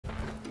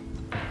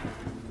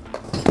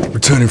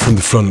Returning from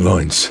the front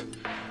lines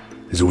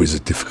is always a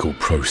difficult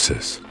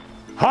process.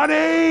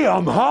 Honey,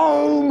 I'm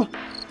home!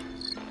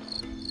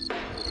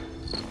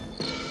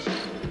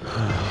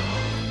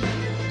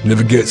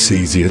 Never gets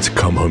easier to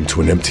come home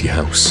to an empty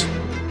house.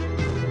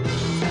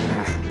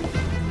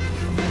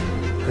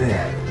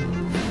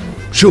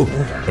 Sure,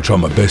 I try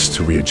my best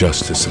to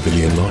readjust to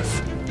civilian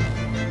life.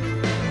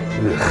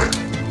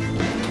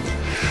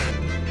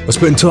 I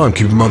spend time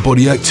keeping my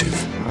body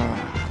active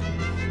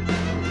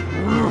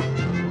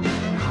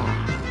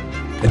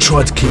and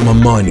try to keep my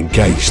mind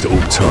engaged at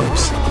all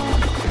times.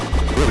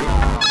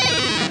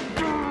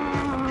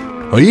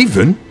 I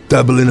even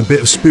dabble in a bit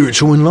of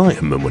spiritual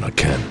enlightenment when I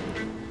can.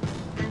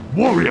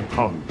 Warrior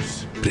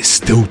pose. But it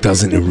still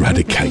doesn't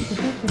eradicate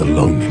the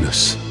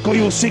loneliness. Got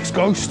your 6,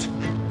 Ghost?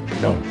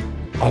 No,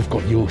 I've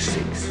got your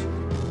 6.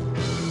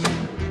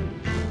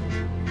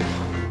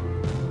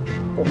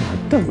 What am I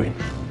doing?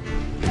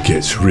 It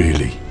gets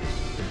really,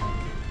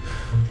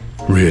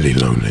 really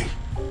lonely.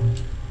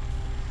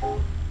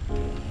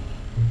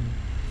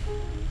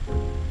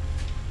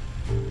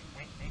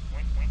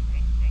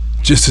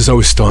 Just as I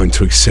was starting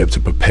to accept a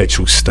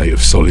perpetual state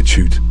of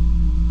solitude,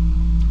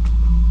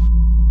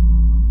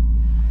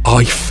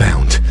 I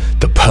found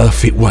the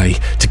perfect way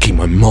to keep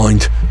my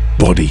mind,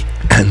 body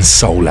and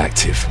soul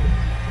active.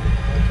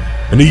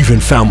 And even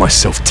found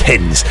myself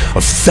tens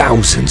of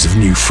thousands of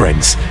new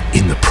friends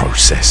in the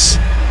process.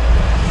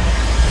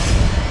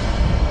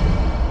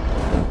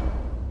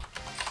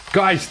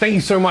 Guys, thank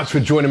you so much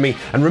for joining me.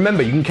 And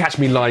remember, you can catch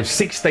me live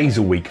 6 days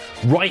a week,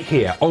 right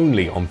here,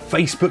 only on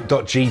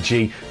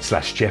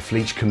facebook.gg/Jeff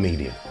Leach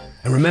Comedian.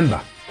 And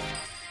remember,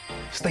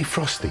 stay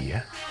frosty,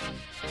 yeah?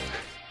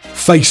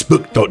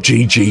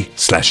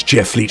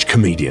 Facebook.gg/Jeff Leach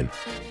Comedian.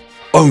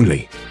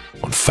 Only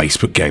on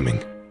Facebook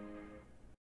Gaming.